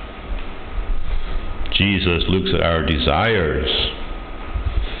 Jesus looks at our desires.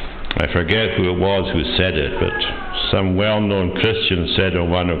 I forget who it was who said it, but some well-known Christian said on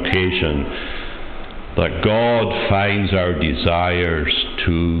one occasion that God finds our desires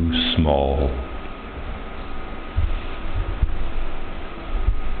too small.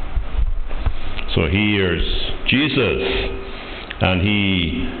 So here's Jesus, and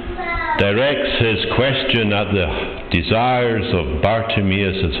he directs his question at the desires of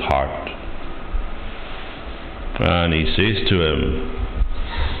Bartimaeus' heart. And he says to him,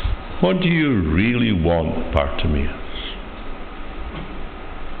 "What do you really want, Bartimaeus?"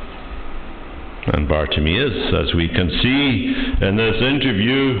 And Bartimaeus, as we can see in this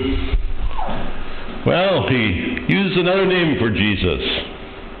interview, well, he used another name for Jesus.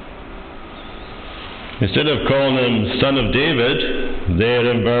 Instead of calling him Son of David, there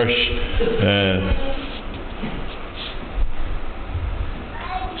in verse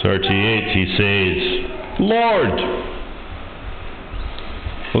 38, he says, "Lord,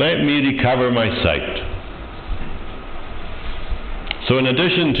 let me recover my sight." So in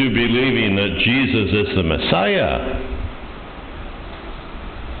addition to believing that Jesus is the Messiah,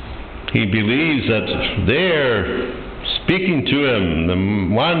 he believes that they're speaking to him, the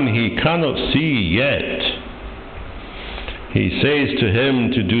one he cannot see yet. He says to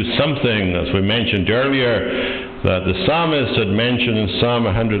him to do something, as we mentioned earlier, that the psalmist had mentioned in Psalm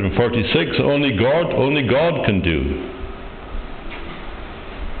 146, only God can do.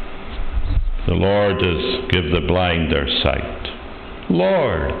 The Lord is give the blind their sight.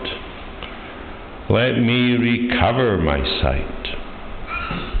 "Lord, let me recover my sight."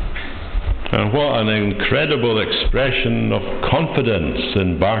 And what an incredible expression of confidence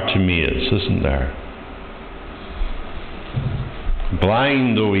in Bartimaeus, isn't there?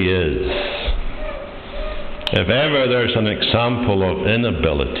 Blind though he is, if ever there's an example of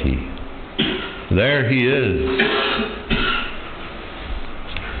inability, there he is.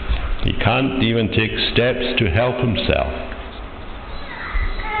 He can't even take steps to help himself.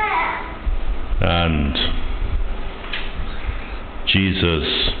 And Jesus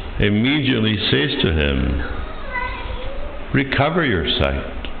immediately says to him, recover your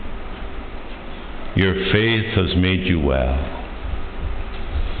sight. Your faith has made you well.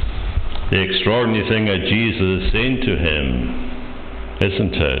 The extraordinary thing that Jesus is saying to him,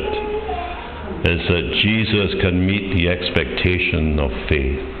 isn't it, is that Jesus can meet the expectation of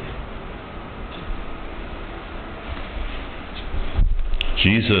faith.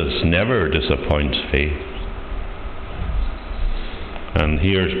 Jesus never disappoints faith. And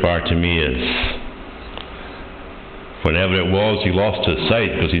here's Bartimaeus. Whenever it was he lost his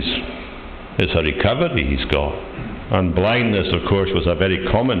sight, because it's a recovery he's got. And blindness, of course, was a very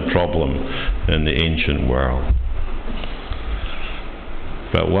common problem in the ancient world.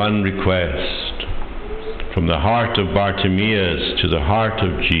 But one request from the heart of Bartimaeus to the heart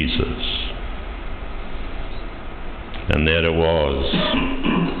of Jesus. And there it was.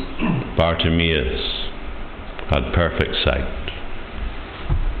 Bartimaeus had perfect sight.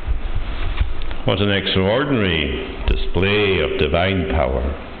 What an extraordinary display of divine power.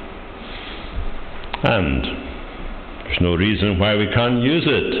 And there's no reason why we can't use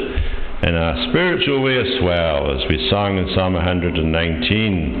it in a spiritual way as well, as we sang in Psalm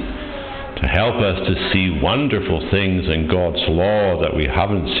 119, to help us to see wonderful things in God's law that we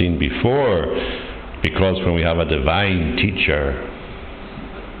haven't seen before, because when we have a divine teacher,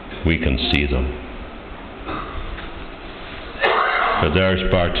 we can see them. But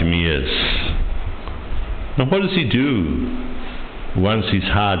there's Bartimaeus. And what does he do once he's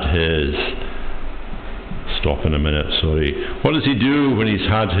had his... Stop in a minute, sorry. What does he do when he's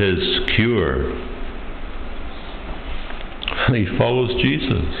had his cure? He follows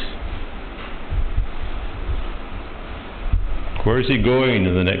Jesus. Where is he going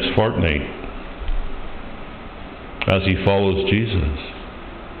in the next fortnight as he follows Jesus?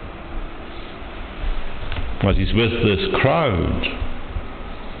 As he's with this crowd,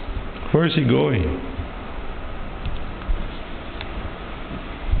 where is he going?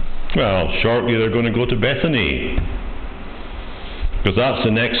 Well, shortly they're going to go to Bethany, because that's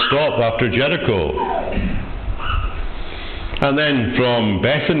the next stop after Jericho. And then from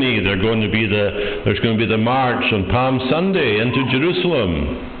Bethany there's going to be the march on Palm Sunday into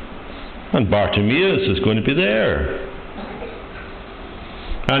Jerusalem, and Bartimaeus is going to be there.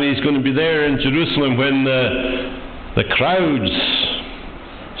 And he's going to be there in Jerusalem when the crowds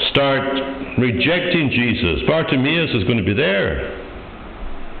start rejecting Jesus. Bartimaeus is going to be there,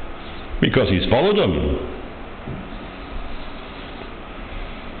 because he's followed him.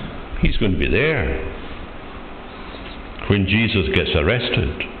 He's going to be there when Jesus gets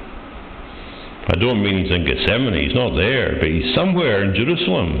arrested. I don't mean he's in Gethsemane, he's not there, but he's somewhere in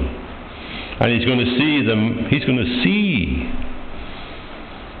Jerusalem. And he's going to see them, he's going to see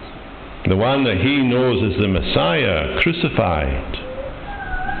the one that he knows is the Messiah crucified.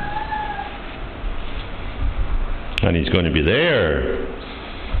 And he's going to be there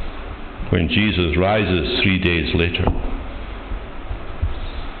when Jesus rises 3 days later.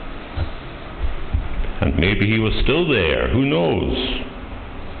 And maybe he was still there, who knows,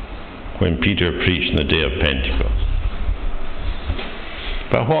 when Peter preached on the day of Pentecost.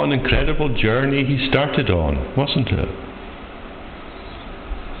 But what an incredible journey he started on, wasn't it?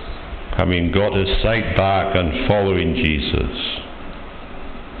 Having got his sight back and following Jesus.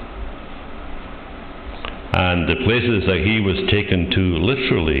 And the places that he was taken to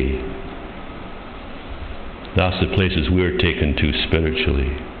literally, that's the places we're taken to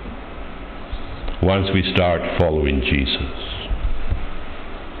spiritually, once we start following Jesus.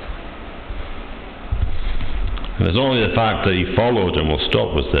 And it's only the fact that he followed, and we'll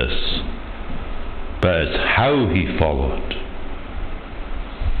stop with this, but it's how he followed.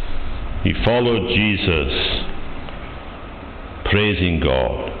 He followed Jesus, praising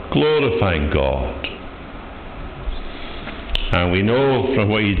God, glorifying God. And we know from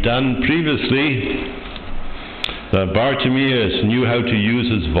what he'd done previously that Bartimaeus knew how to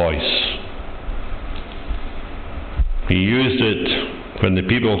use his voice. He used it when the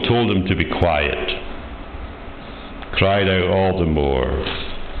people told him to be quiet, cried out all the more.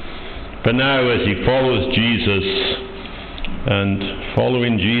 But now as he follows Jesus, and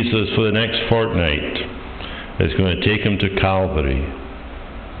following Jesus for the next fortnight is going to take him to Calvary.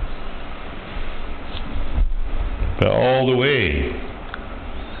 But all the way,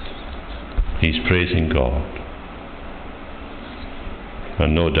 he's praising God.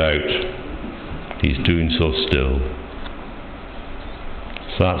 And no doubt, he's doing so still.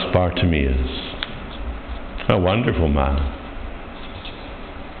 So that's Bartimaeus. A wonderful man.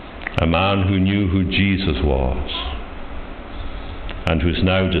 A man who knew who Jesus was, and who's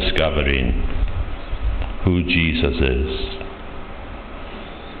now discovering who Jesus is.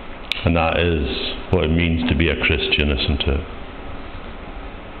 And that is what it means to be a Christian, isn't it?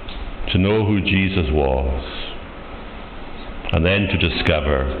 To know who Jesus was, and then to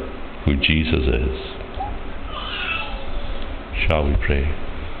discover who Jesus is. Shall we pray?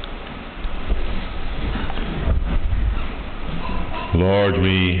 Lord,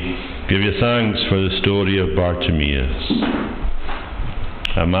 we give you thanks for the story of Bartimaeus,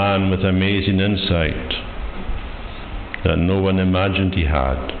 a man with amazing insight that no one imagined he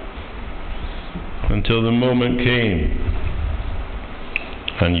had, until the moment came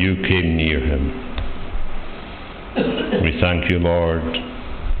and you came near him. We thank you, Lord,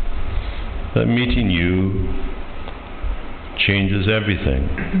 that meeting you changes everything.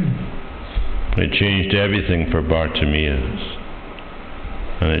 It changed everything for Bartimaeus,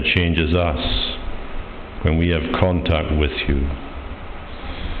 and it changes us when we have contact with you.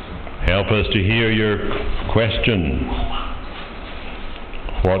 Help us to hear your question.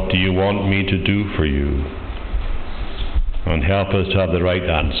 What do you want me to do for you? And help us to have the right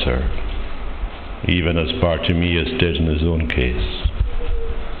answer, even as Bartimaeus did in his own case.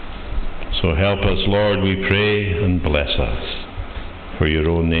 So help us, Lord, we pray, and bless us for your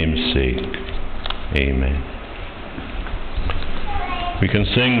own name's sake. Amen. We can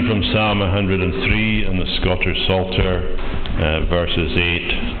sing from Psalm 103 and the Scottish Psalter, verses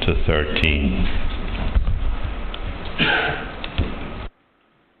 8 to 13.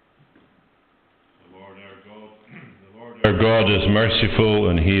 Our God is merciful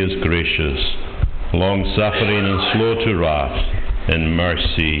and he is gracious, long-suffering and slow to wrath, in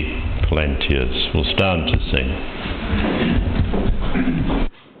mercy plenteous. We'll stand to sing.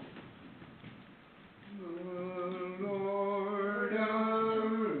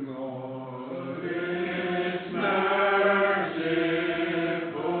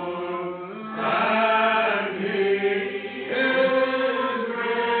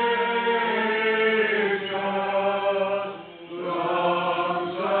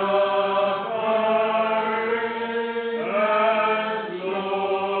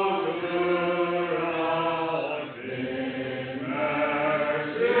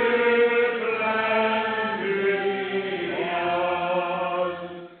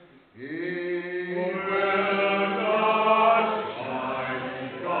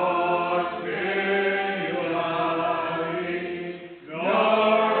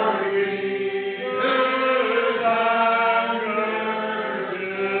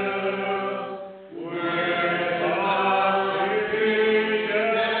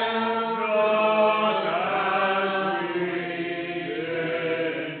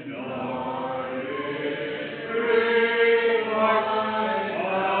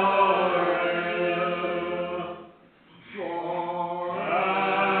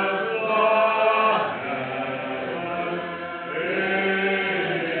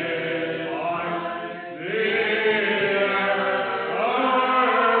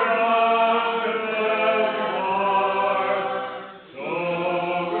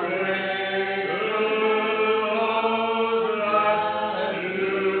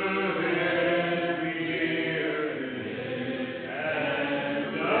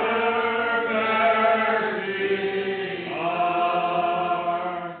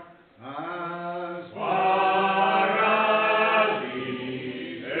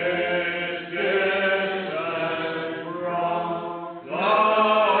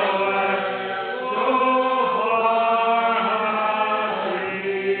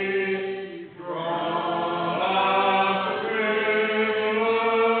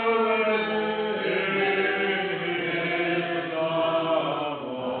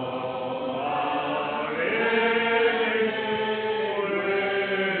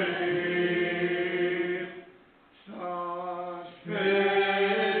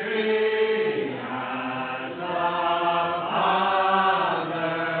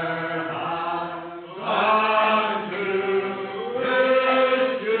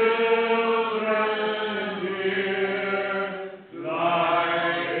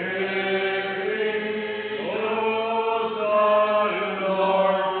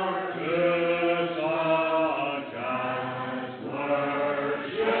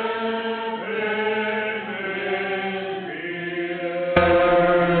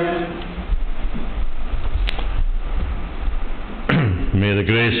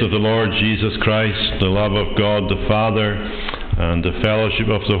 grace of the Lord Jesus Christ, the love of God the Father, and the fellowship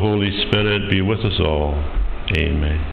of the Holy Spirit be with us all. Amen.